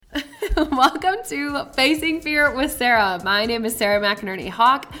Welcome to Facing Fear with Sarah. My name is Sarah McInerney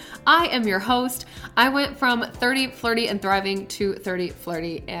Hawk. I am your host. I went from 30, flirty, and thriving to 30,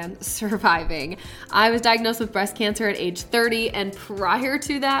 flirty, and surviving. I was diagnosed with breast cancer at age 30, and prior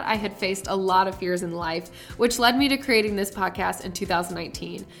to that, I had faced a lot of fears in life, which led me to creating this podcast in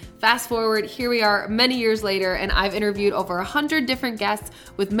 2019. Fast forward, here we are many years later, and I've interviewed over 100 different guests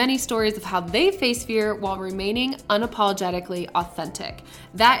with many stories of how they face fear while remaining unapologetically authentic.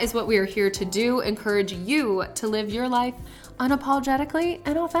 That is what we are here to do, encourage you to live your life unapologetically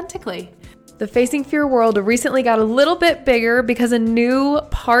and authentically. The Facing Fear world recently got a little bit bigger because a new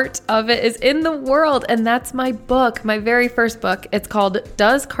part of it is in the world, and that's my book, my very first book. It's called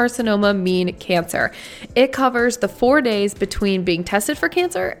Does Carcinoma Mean Cancer? It covers the 4 days between being tested for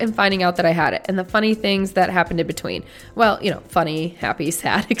cancer and finding out that I had it, and the funny things that happened in between. Well, funny, happy,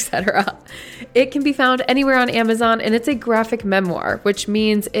 sad, etc. It can be found anywhere on Amazon, and it's a graphic memoir, which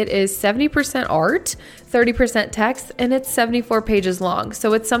means it is 70% art, 30% text, and it's 74 pages long.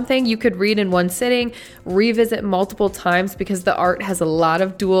 So it's something you could read in one sitting, revisit multiple times because the art has a lot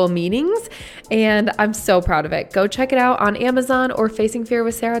of dual meanings, and I'm so proud of it. Go check it out on Amazon or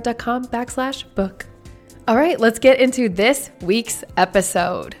facingfearwithsarah.com/book. All right, let's get into this week's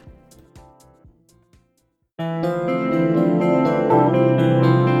episode.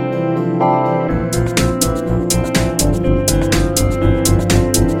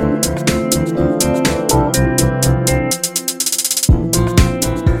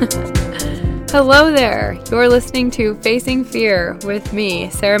 Hello there. You're listening to Facing Fear with me,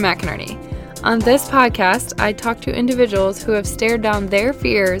 Sarah McInerney. On this podcast, I talk to individuals who have stared down their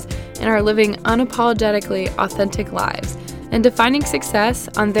fears and are living unapologetically authentic lives and defining success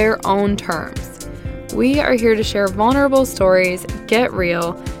on their own terms. We are here to share vulnerable stories, get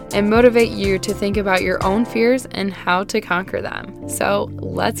real, and motivate you to think about your own fears and how to conquer them. So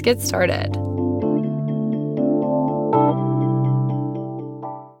let's get started.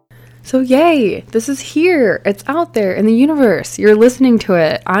 So yay, this is here. It's out there in the universe. You're listening to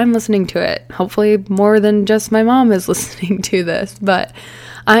it. I'm listening to it. Hopefully more than just my mom is listening to this, but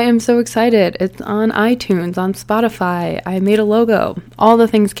I am so excited. It's on iTunes, on Spotify. I made a logo. All the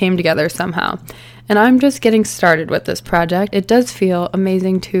things came together somehow. And I'm just getting started with this project. It does feel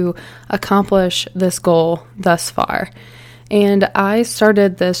amazing to accomplish this goal thus far. And I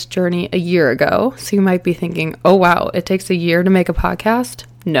started this journey a year ago. So you might be thinking, oh wow, it takes a year to make a podcast?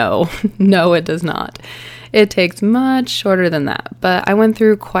 No, it does not. It takes much shorter than that, but I went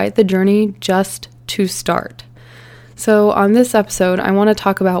through quite the journey just to start. So on this episode, I want to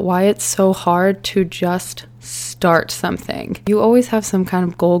talk about why it's so hard to just start something. You always have some kind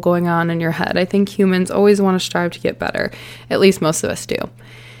of goal going on in your head. I think humans always want to strive to get better. At least most of us do.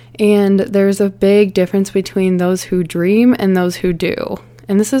 And there's a big difference between those who dream and those who do.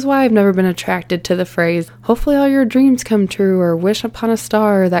 And this is why I've never been attracted to the phrase, hopefully all your dreams come true, or wish upon a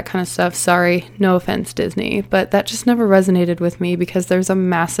star, or that kind of stuff. Sorry, no offense, Disney. But that just never resonated with me because there's a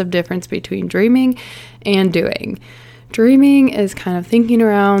massive difference between dreaming and doing. Dreaming is kind of thinking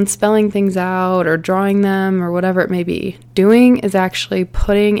around, spelling things out, or drawing them, or whatever it may be. Doing is actually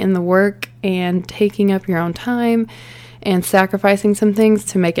putting in the work and taking up your own time and sacrificing some things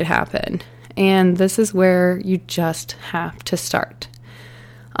to make it happen. And this is where you just have to start.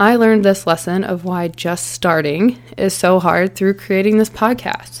 I learned this lesson of why just starting is so hard through creating this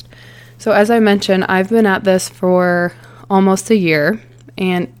podcast. So as I mentioned, I've been at this for almost a year,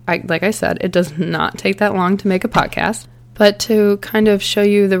 and like I said, it does not take that long to make a podcast. But to kind of show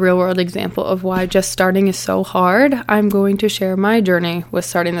you the real world example of why just starting is so hard, I'm going to share my journey with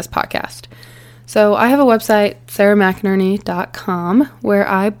starting this podcast. So I have a website, sarahmcinerney.com, where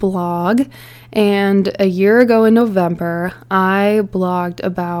I blog. And a year ago in November, I blogged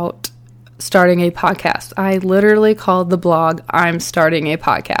about starting a podcast. I literally called the blog, I'm starting a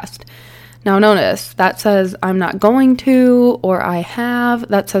podcast. Now notice, that says I'm not going to, or I have,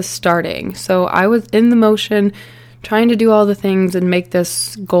 that says starting. So I was in the motion, trying to do all the things and make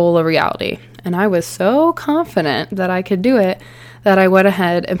this goal a reality. And I was so confident that I could do it that I went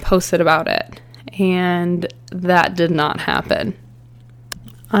ahead and posted about it. And that did not happen.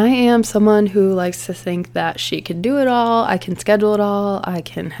 I am someone who likes to think that she can do it all, I can schedule it all, I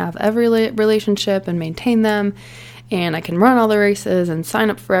can have every relationship and maintain them, and I can run all the races and sign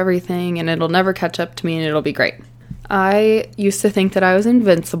up for everything, and it'll never catch up to me and it'll be great. I used to think that I was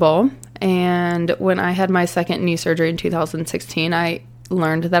invincible, and when I had my second knee surgery in 2016, I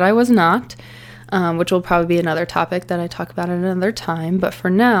learned that I was not, which will probably be another topic that I talk about at another time, but for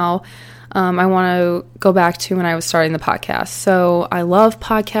now, I want to go back to when I was starting the podcast. So I love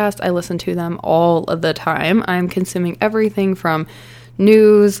podcasts. I listen to them all of the time. I'm consuming everything from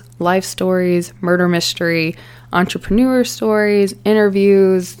news, life stories, murder mystery, entrepreneur stories,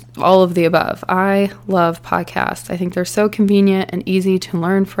 interviews, all of the above. I love podcasts. I think they're so convenient and easy to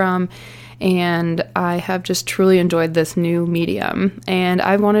learn from, and I have just truly enjoyed this new medium, and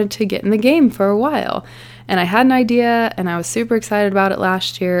I wanted to get in the game for a while. And I had an idea, and I was super excited about it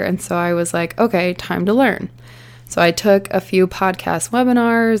last year, and so I was like, okay, time to learn. So I took a few podcast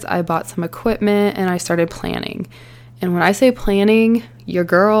webinars, I bought some equipment, and I started planning. And when I say planning, your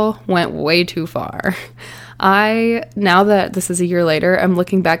girl went way too far. Now that this is a year later, I'm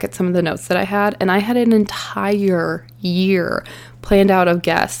looking back at some of the notes that I had, and I had an entire year planned out of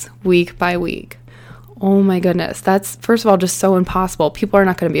guests week by week. Oh my goodness. That's, first of all, just so impossible. People are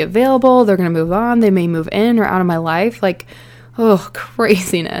not going to be available. They're going to move on. They may move in or out of my life. Like, oh,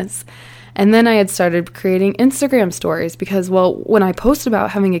 craziness. And then I had started creating Instagram stories because, well, when I post about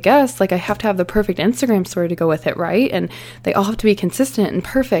having a guest, like I have to have the perfect Instagram story to go with it, right? And they all have to be consistent and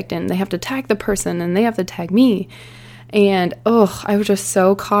perfect, and they have to tag the person and they have to tag me. And I was just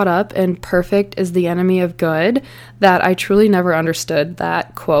so caught up in perfect is the enemy of good that I truly never understood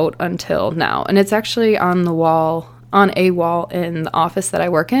that quote until now. And it's actually on a wall in the office that I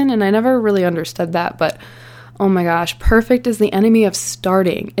work in, and I never really understood that, but oh my gosh, perfect is the enemy of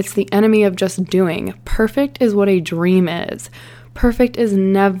starting. It's the enemy of just doing. Perfect is what a dream is. Perfect is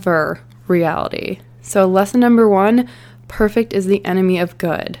never reality. So lesson number 1, perfect is the enemy of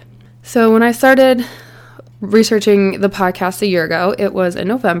good. So when I started researching the podcast a year ago, it was in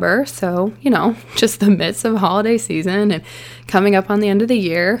November, so, just the midst of holiday season and coming up on the end of the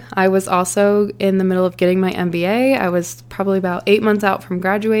year. I was also in the middle of getting my MBA. I was probably about 8 months out from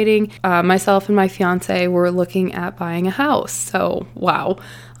graduating. Myself and my fiance were looking at buying a house. So, wow.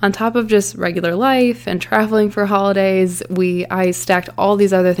 On top of just regular life and traveling for holidays, I stacked all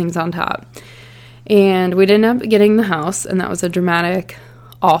these other things on top. And we didn't end up getting the house, and that was a dramatic,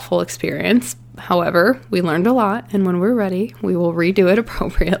 awful experience. However, we learned a lot, and when we're ready, we will redo it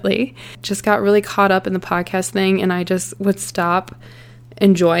appropriately. Just got really caught up in the podcast thing, and I just would stop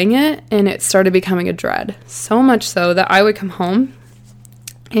enjoying it, and it started becoming a dread. So much so that I would come home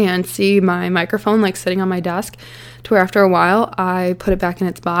and see my microphone like sitting on my desk, to where after a while, I put it back in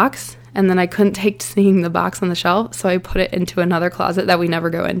its box, and then I couldn't take seeing the box on the shelf, so I put it into another closet that we never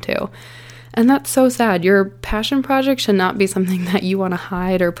go into. And that's so sad. Your passion project should not be something that you want to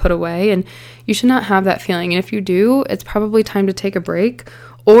hide or put away, and you should not have that feeling. And if you do, it's probably time to take a break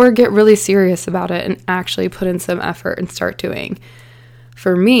or get really serious about it and actually put in some effort and start doing.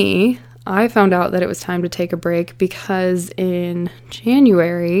 For me, I found out that it was time to take a break because in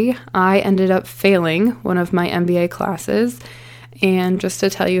January, I ended up failing one of my MBA classes. And just to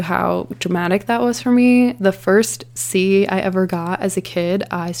tell you how dramatic that was for me, the first C I ever got as a kid,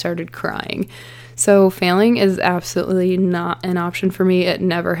 I started crying. So failing is absolutely not an option for me. It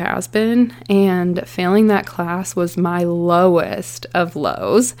never has been. And failing that class was my lowest of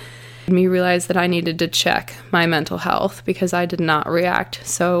lows. It made me realize that I needed to check my mental health because I did not react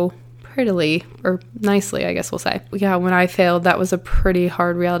so prettily, or nicely, I guess we'll say. Yeah, when I failed, that was a pretty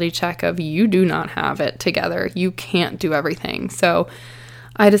hard reality check of you do not have it together. You can't do everything. So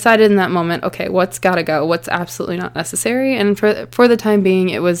I decided in that moment, okay, what's gotta go? What's absolutely not necessary? And for the time being,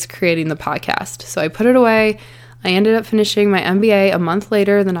 it was creating the podcast. So I put it away. I ended up finishing my MBA a month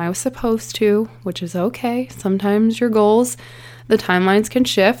later than I was supposed to, which is okay. Sometimes your goals, the timelines can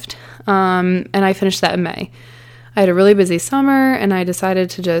shift. And I finished that in May. I had a really busy summer, and I decided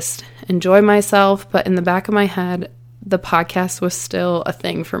to just enjoy myself, but in the back of my head, the podcast was still a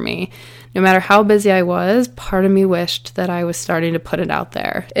thing for me. No matter how busy I was, part of me wished that I was starting to put it out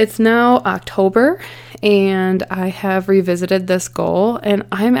there. It's now October, and I have revisited this goal, and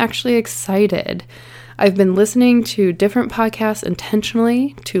I'm actually excited. I've been listening to different podcasts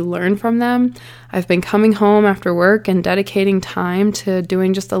intentionally to learn from them. I've been coming home after work and dedicating time to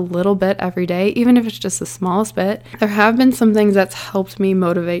doing just a little bit every day, even if it's just the smallest bit. There have been some things that's helped me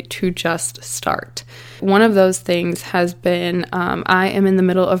motivate to just start. One of those things has been, I am in the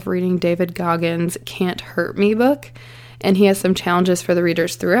middle of reading David Goggins' Can't Hurt Me book, and he has some challenges for the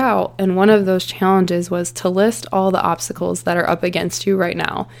readers throughout, and one of those challenges was to list all the obstacles that are up against you right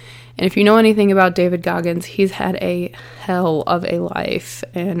now. And if you know anything about David Goggins, he's had a hell of a life,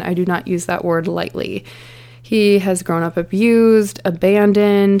 and I do not use that word lightly. He has grown up abused,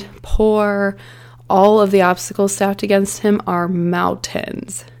 abandoned, poor. All of the obstacles stacked against him are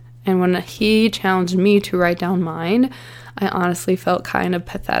mountains. And when he challenged me to write down mine, I honestly felt kind of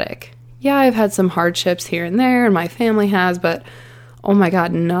pathetic. Yeah, I've had some hardships here and there, and my family has, but oh my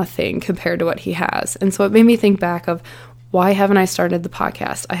God, nothing compared to what he has. And so it made me think back of why haven't I started the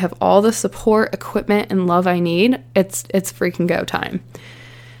podcast? I have all the support, equipment, and love I need. It's freaking go time.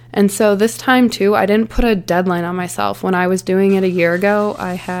 And so this time too, I didn't put a deadline on myself. When I was doing it a year ago,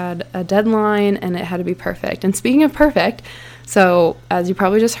 I had a deadline and it had to be perfect. And speaking of perfect, so as you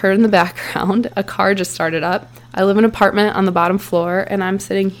probably just heard in the background, a car just started up. I live in an apartment on the bottom floor and I'm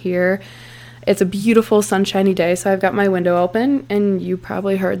sitting here. It's a beautiful sunshiny day, so I've got my window open and you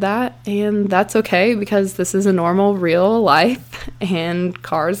probably heard that. And that's okay because this is a normal, real life and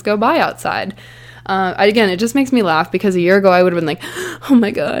cars go by outside. Again, it just makes me laugh because a year ago I would have been like, oh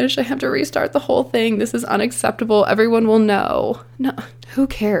my gosh, I have to restart the whole thing. This is unacceptable. Everyone will know. No, who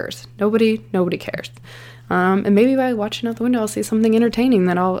cares? Nobody cares. And maybe by watching out the window, I'll see something entertaining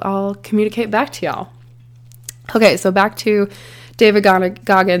that I'll communicate back to y'all. Okay, so back to David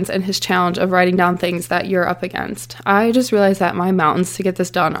Goggins and his challenge of writing down things that you're up against. I just realized that my mountains to get this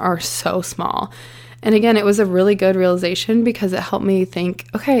done are so small. And again, it was a really good realization because it helped me think,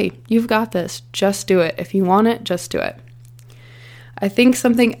 okay, you've got this. Just do it. If you want it, just do it. I think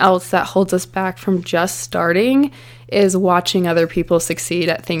something else that holds us back from just starting is watching other people succeed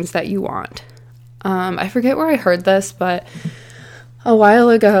at things that you want. I forget where I heard this, but a while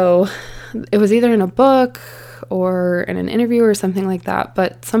ago, it was either in a book or in an interview or something like that,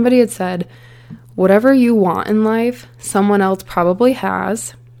 but somebody had said, whatever you want in life, someone else probably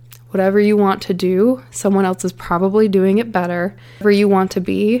has. Whatever you want to do, someone else is probably doing it better. Whatever you want to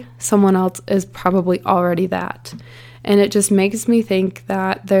be, someone else is probably already that. And it just makes me think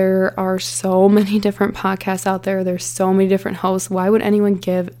that there are so many different podcasts out there. There's so many different hosts. Why would anyone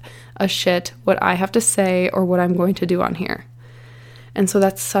give a shit what I have to say or what I'm going to do on here? And so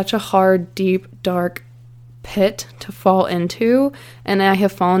that's such a hard, deep, dark pit to fall into, and I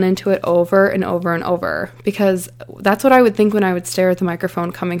have fallen into it over and over and over because that's what I would think when I would stare at the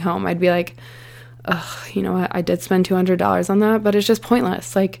microphone coming home. I'd be like, ugh, you know what, I did spend $200 on that, but it's just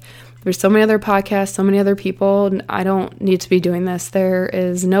pointless. Like, there's so many other podcasts, so many other people, and I don't need to be doing this. There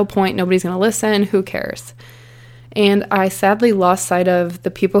is no point. Nobody's going to listen. Who cares? And I sadly lost sight of the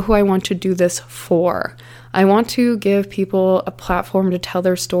people who I want to do this for. I want to give people a platform to tell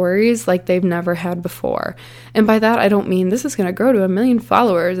their stories like they've never had before. And by that, I don't mean this is going to grow to 1 million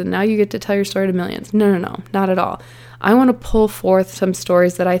followers and now you get to tell your story to millions. No, not at all. I want to pull forth some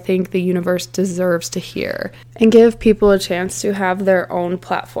stories that I think the universe deserves to hear and give people a chance to have their own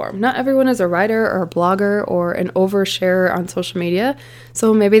platform. Not everyone is a writer or a blogger or an oversharer on social media,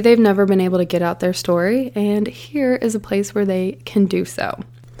 so maybe they've never been able to get out their story, and here is a place where they can do so.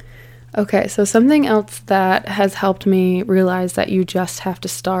 Okay, so something else that has helped me realize that you just have to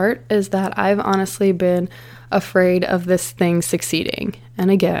start is that I've honestly been afraid of this thing succeeding.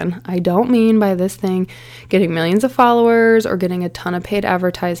 And again, I don't mean by this thing getting millions of followers or getting a ton of paid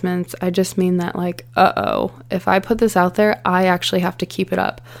advertisements. I just mean that like, if I put this out there, I actually have to keep it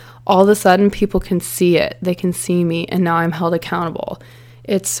up. All of a sudden, people can see it. They can see me, and now I'm held accountable.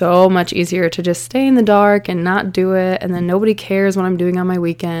 It's so much easier to just stay in the dark and not do it, and then nobody cares what I'm doing on my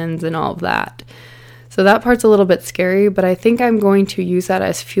weekends and all of that. So that part's a little bit scary, but I think I'm going to use that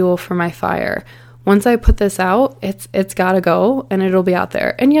as fuel for my fire. Once I put this out, it's got to go, and it'll be out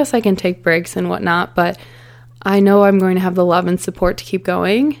there. And yes, I can take breaks and whatnot, but I know I'm going to have the love and support to keep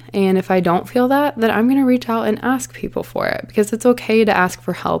going. And if I don't feel that, then I'm going to reach out and ask people for it, because it's okay to ask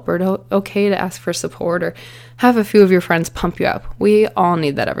for help or okay to ask for support or have a few of your friends pump you up. We all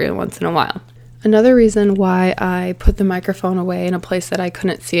need that every once in a while. Another reason why I put the microphone away in a place that I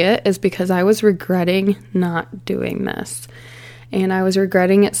couldn't see it is because I was regretting not doing this. And I was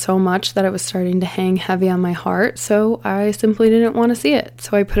regretting it so much that it was starting to hang heavy on my heart. So I simply didn't want to see it.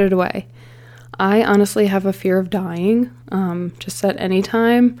 So I put it away. I honestly have a fear of dying, just at any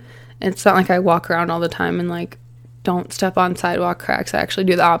time. It's not like I walk around all the time and like don't step on sidewalk cracks. I actually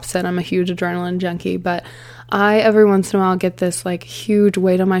do the opposite. I'm a huge adrenaline junkie, but I every once in a while get this like huge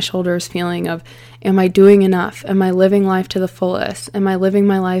weight on my shoulders feeling of, am I doing enough? Am I living life to the fullest? Am I living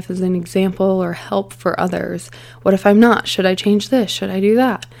my life as an example or help for others? What if I'm not? Should I change this? Should I do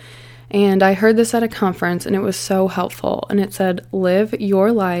that? And I heard this at a conference and it was so helpful. And it said, live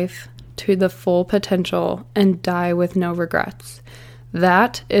your life to the full potential and die with no regrets.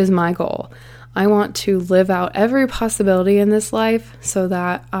 That is my goal. I want to live out every possibility in this life so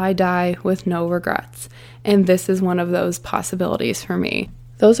that I die with no regrets. And this is one of those possibilities for me.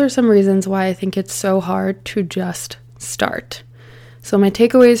 Those are some reasons why I think it's so hard to just start. So my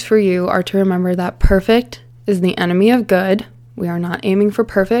takeaways for you are to remember that perfect is the enemy of good. We are not aiming for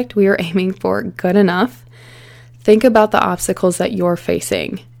perfect. We are aiming for good enough. Think about the obstacles that you're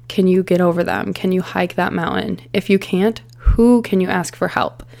facing. Can you get over them? Can you hike that mountain? If you can't, who can you ask for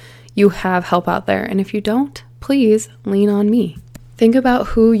help? You have help out there. And if you don't, please lean on me. Think about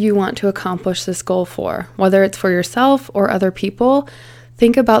who you want to accomplish this goal for, whether it's for yourself or other people.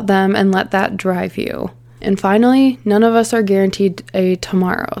 Think about them and let that drive you. And finally, none of us are guaranteed a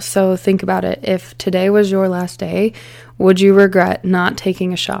tomorrow. So think about it. If today was your last day, would you regret not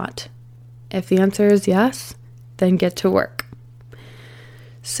taking a shot? If the answer is yes, then get to work.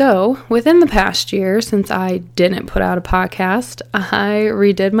 So, within the past year, since I didn't put out a podcast, I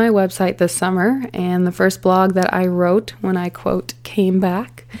redid my website this summer, and the first blog that I wrote when I, quote, came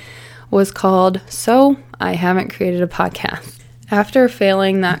back was called, So I Haven't Created a Podcast. After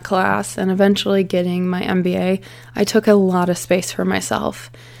failing that class and eventually getting my MBA, I took a lot of space for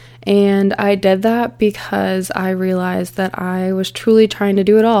myself. And I did that because I realized that I was truly trying to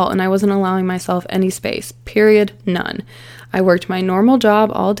do it all, and I wasn't allowing myself any space, period, none. I worked my normal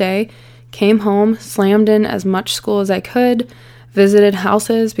job all day, came home, slammed in as much school as I could, visited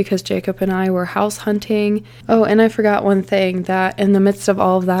houses because Jacob and I were house hunting. Oh, and I forgot one thing, that in the midst of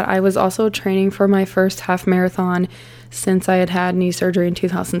all of that, I was also training for my first half marathon since I had had knee surgery in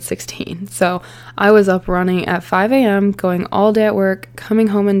 2016. So I was up running at 5 a.m., going all day at work, coming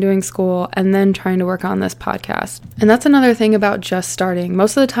home and doing school, and then trying to work on this podcast. And that's another thing about just starting.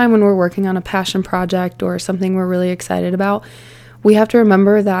 Most of the time when we're working on a passion project or something we're really excited about, we have to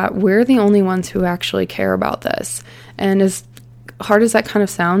remember that we're the only ones who actually care about this. And as hard as that kind of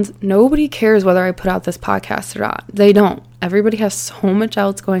sounds, nobody cares whether I put out this podcast or not. They don't. Everybody has so much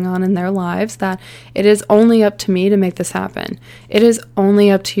else going on in their lives that it is only up to me to make this happen. It is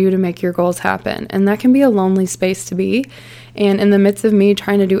only up to you to make your goals happen. And that can be a lonely space to be. And in the midst of me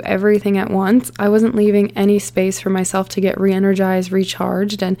trying to do everything at once, I wasn't leaving any space for myself to get re-energized,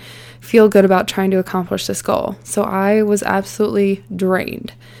 recharged, and feel good about trying to accomplish this goal. So I was absolutely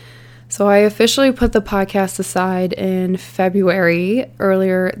drained. So I officially put the podcast aside in February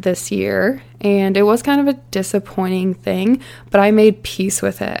earlier this year, and it was kind of a disappointing thing, but I made peace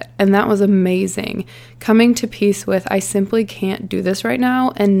with it, and that was amazing. Coming to peace with, I simply can't do this right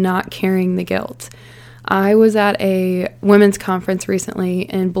now, and not carrying the guilt. I was at a women's conference recently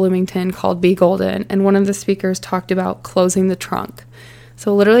in Bloomington called Be Golden, and one of the speakers talked about closing the trunk.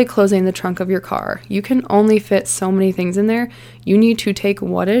 So literally closing the trunk of your car. You can only fit so many things in there. You need to take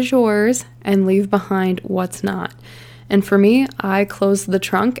what is yours and leave behind what's not. And for me, I closed the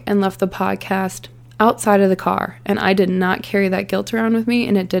trunk and left the podcast outside of the car. And I did not carry that guilt around with me,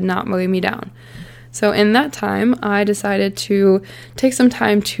 and it did not weigh me down. So in that time, I decided to take some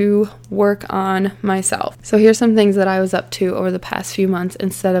time to work on myself. So here's some things that I was up to over the past few months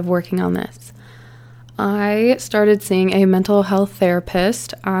instead of working on this. I started seeing a mental health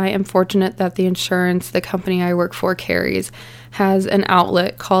therapist. I am fortunate that the insurance the company I work for carries has an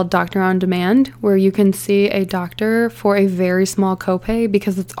outlet called Doctor on Demand, where you can see a doctor for a very small copay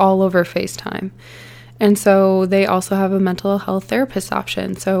because it's all over FaceTime. And so they also have a mental health therapist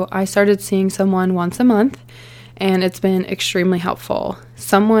option. So I started seeing someone once a month, and it's been extremely helpful.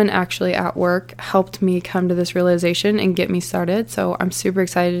 Someone actually at work helped me come to this realization and get me started, so I'm super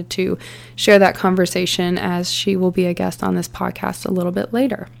excited to share that conversation as she will be a guest on this podcast a little bit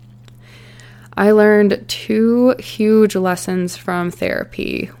later. I learned 2 huge lessons from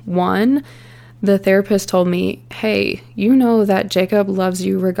therapy. One, the therapist told me, hey, you know that Jacob loves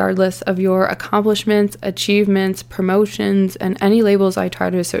you regardless of your accomplishments, achievements, promotions, and any labels I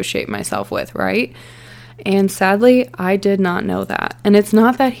try to associate myself with, right? And sadly, I did not know that. And it's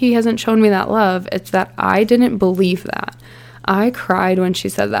not that he hasn't shown me that love, it's that I didn't believe that. I cried when she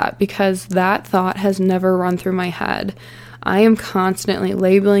said that because that thought has never run through my head. I am constantly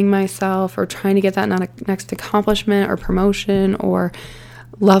labeling myself or trying to get that next accomplishment or promotion or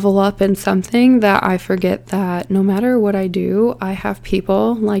level up in something that I forget that no matter what I do, I have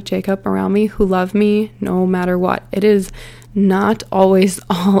people like Jacob around me who love me no matter what. It is not always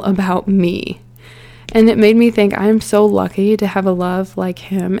all about me. And it made me think I am so lucky to have a love like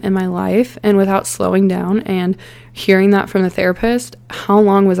him in my life. And without slowing down and hearing that from the therapist, how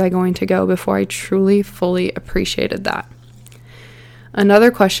long was I going to go before I truly, fully appreciated that? Another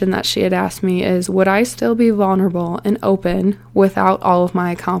question that she had asked me is, would I still be vulnerable and open without all of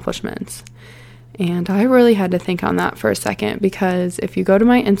my accomplishments? And I really had to think on that for a second, because if you go to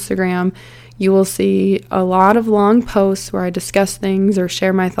my Instagram, you will see a lot of long posts where I discuss things or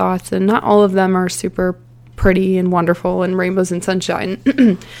share my thoughts, and not all of them are super pretty and wonderful and rainbows and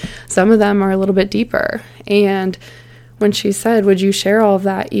sunshine. Some of them are a little bit deeper. And when she said, would you share all of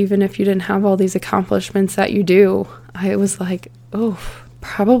that even if you didn't have all these accomplishments that you do? I was like, oh,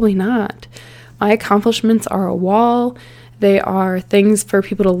 probably not. My accomplishments are a wall. They are things for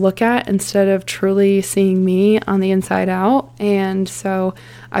people to look at instead of truly seeing me on the inside out. And so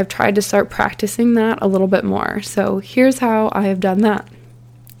I've tried to start practicing that a little bit more. So here's how I have done that.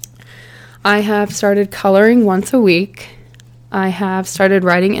 I have started coloring once a week. I have started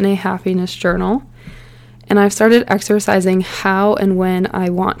writing in a happiness journal. And I've started exercising how and when I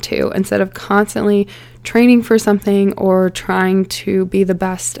want to, instead of constantly training for something or trying to be the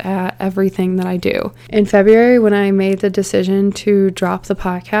best at everything that I do. In February, when I made the decision to drop the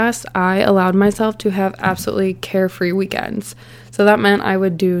podcast, I allowed myself to have absolutely carefree weekends. So that meant I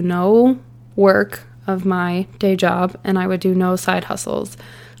would do no work of my day job and I would do no side hustles.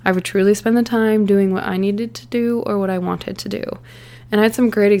 I would truly spend the time doing what I needed to do or what I wanted to do. And I had some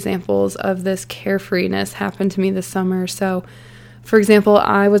great examples of this carefreeness happen to me this summer. So, for example,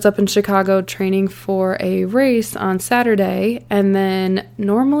 I was up in Chicago training for a race on Saturday, and then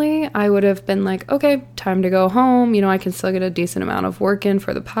normally I would have been like, okay, time to go home. I can still get a decent amount of work in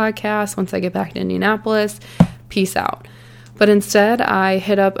for the podcast once I get back to Indianapolis. Peace out. But instead, I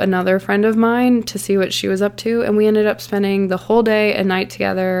hit up another friend of mine to see what she was up to, and we ended up spending the whole day and night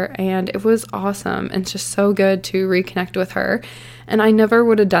together, and it was awesome. And it's just so good to reconnect with her. And I never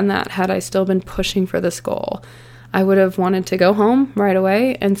would have done that had I still been pushing for this goal. I would have wanted to go home right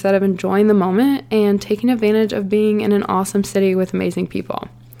away instead of enjoying the moment and taking advantage of being in an awesome city with amazing people.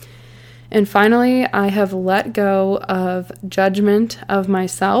 And finally, I have let go of judgment of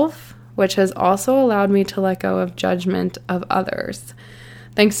myself, which has also allowed me to let go of judgment of others.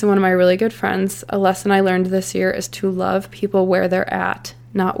 Thanks to one of my really good friends, a lesson I learned this year is to love people where they're at,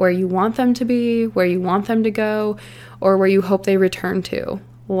 not where you want them to be, where you want them to go, or where you hope they return to.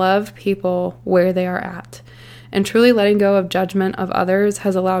 Love people where they are at. And truly letting go of judgment of others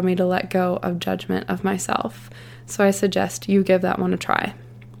has allowed me to let go of judgment of myself. So I suggest you give that one a try.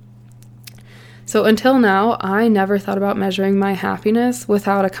 So until now, I never thought about measuring my happiness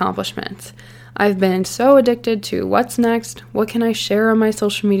without accomplishments. I've been so addicted to what's next, what can I share on my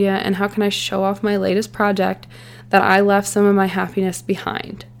social media, and how can I show off my latest project that I left some of my happiness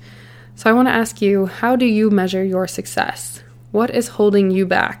behind. So I want to ask you, how do you measure your success? What is holding you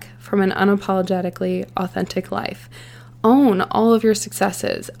back from an unapologetically authentic life? Own all of your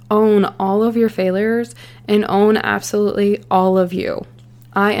successes, own all of your failures, and own absolutely all of you.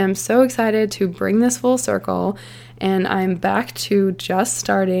 I am so excited to bring this full circle, and I'm back to just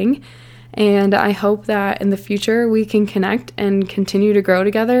starting. And I hope that in the future we can connect and continue to grow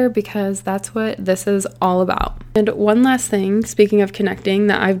together, because that's what this is all about. And one last thing, speaking of connecting,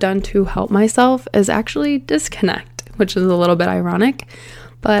 that I've done to help myself is actually disconnect, which is a little bit ironic.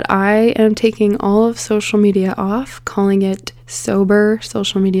 But I am taking all of social media off, calling it Sober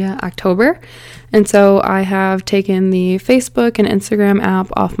Social Media October. And so I have taken the Facebook and Instagram app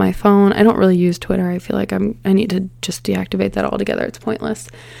off my phone. I don't really use Twitter. I feel like I need to just deactivate that altogether. It's pointless.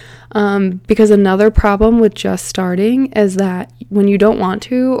 Because another problem with just starting is that when you don't want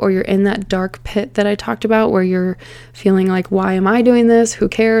to, or you're in that dark pit that I talked about where you're feeling like, why am I doing this? Who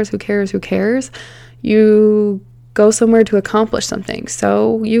cares? Who cares? Who cares? You go somewhere to accomplish something.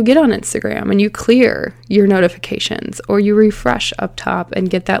 So you get on Instagram and you clear your notifications, or you refresh up top and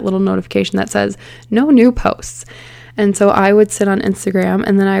get that little notification that says no new posts. And so I would sit on Instagram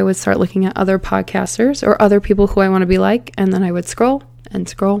and then I would start looking at other podcasters or other people who I want to be like, and then I would scroll and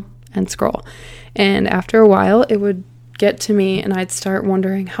scroll and scroll. And after a while, it would get to me and I'd start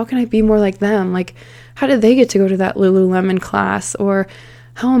wondering, how can I be more like them? Like, how did they get to go to that Lululemon class? Or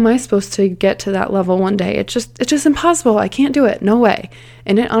how am I supposed to get to that level one day? It's just impossible. I can't do it. No way.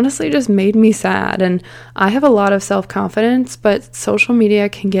 And it honestly just made me sad. And I have a lot of self-confidence, but social media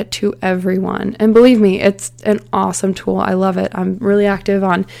can get to everyone. And believe me, it's an awesome tool. I love it. I'm really active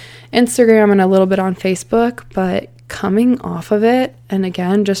on Instagram and a little bit on Facebook, but coming off of it, and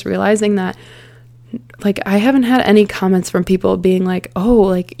again, just realizing that, like, I haven't had any comments from people being like, oh,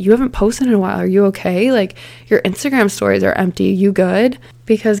 like, you haven't posted in a while. Are you okay? Like, your Instagram stories are empty. You good?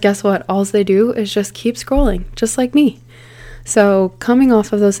 Because guess what? All they do is just keep scrolling, just like me. So coming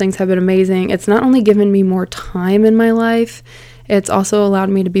off of those things have been amazing. It's not only given me more time in my life, it's also allowed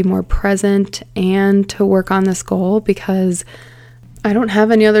me to be more present and to work on this goal, because I don't have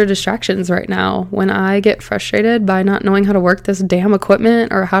any other distractions right now. When I get frustrated by not knowing how to work this damn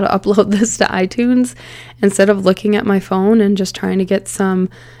equipment or how to upload this to iTunes, instead of looking at my phone and just trying to get some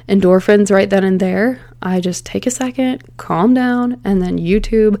endorphins right then and there, I just take a second, calm down, and then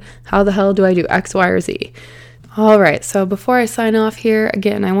YouTube, how the hell do I do X, Y, or Z? All right, so before I sign off here,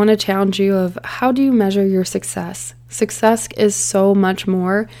 again, I want to challenge you of, how do you measure your success? Success is so much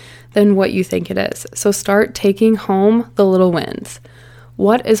more than what you think it is. So start taking home the little wins.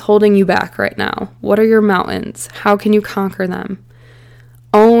 What is holding you back right now? What are your mountains? How can you conquer them?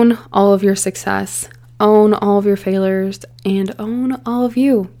 Own all of your success. Own all of your failures and own all of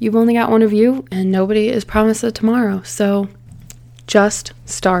you. You've only got one of you and nobody is promised a tomorrow. So just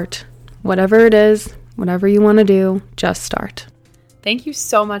start. Whatever it is, whatever you want to do, just start. Thank you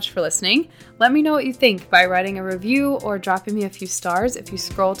so much for listening. Let me know what you think by writing a review or dropping me a few stars if you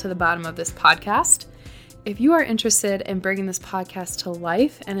scroll to the bottom of this podcast. If you are interested in bringing this podcast to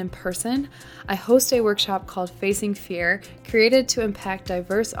life and in person, I host a workshop called Facing Fear, created to impact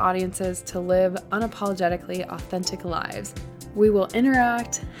diverse audiences to live unapologetically authentic lives. We will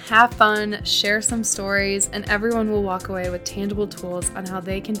interact, have fun, share some stories, and everyone will walk away with tangible tools on how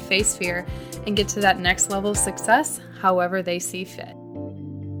they can face fear and get to that next level of success however they see fit.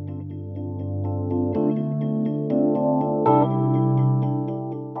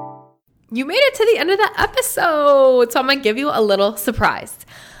 You made it to the end of the episode, so I'm going to give you a little surprise.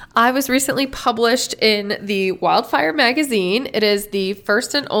 I was recently published in the Wildfire magazine. It is the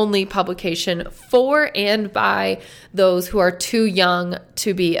first and only publication for and by those who are too young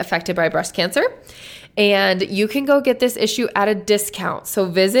to be affected by breast cancer. And you can go get this issue at a discount. So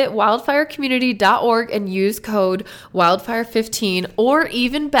visit wildfirecommunity.org and use code wildfire15, or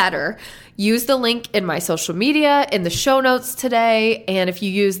even better, use the link in my social media, in the show notes today. And if you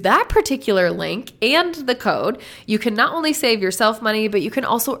use that particular link and the code, you can not only save yourself money, but you can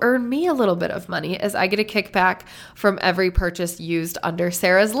also earn me a little bit of money, as I get a kickback from every purchase used under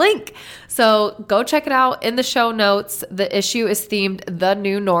Sarah's link. So go check it out in the show notes. The issue is themed The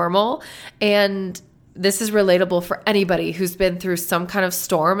New Normal, and this is relatable for anybody who's been through some kind of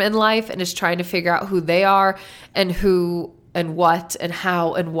storm in life and is trying to figure out who they are and who and what and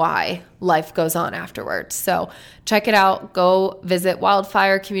how and why life goes on afterwards. So check it out. Go visit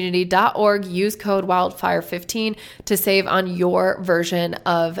wildfirecommunity.org. Use code wildfire15 to save on your version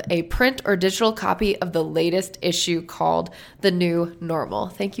of a print or digital copy of the latest issue called The New Normal.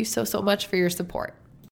 Thank you so much for your support.